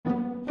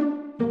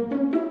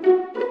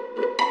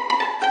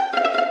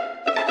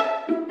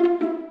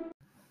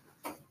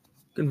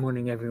Good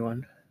morning,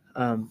 everyone.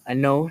 I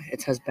know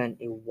it has been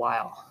a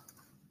while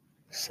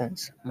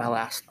since my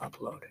last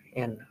upload,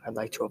 and I'd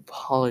like to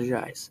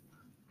apologize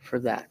for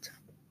that.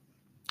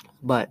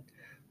 But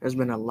there's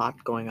been a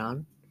lot going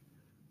on.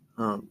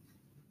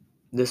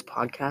 This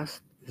podcast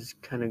is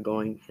kind of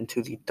going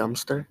into the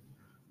dumpster.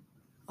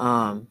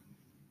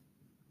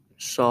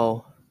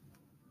 So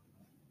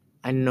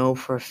I know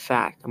for a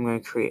fact I'm going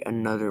to create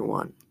another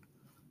one.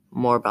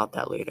 More about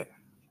that later.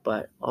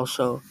 But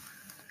also,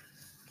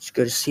 it's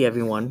good to see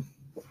everyone.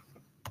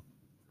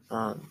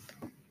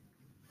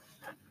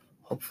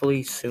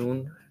 Hopefully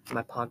soon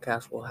my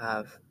podcast will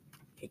have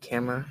a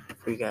camera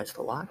for you guys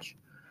to watch.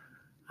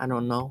 I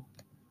don't know.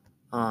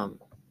 I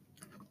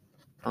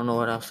don't know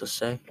what else to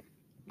say.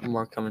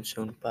 More coming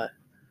soon, but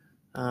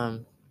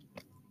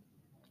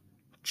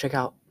check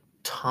out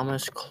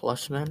Thomas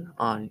Klussman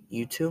on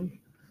YouTube.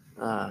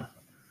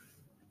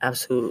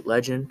 Absolute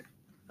legend.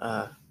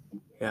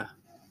 Yeah.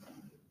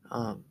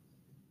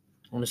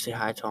 I want to say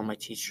hi to all my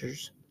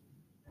teachers,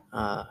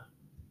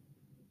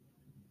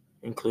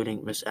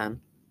 including Miss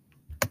M.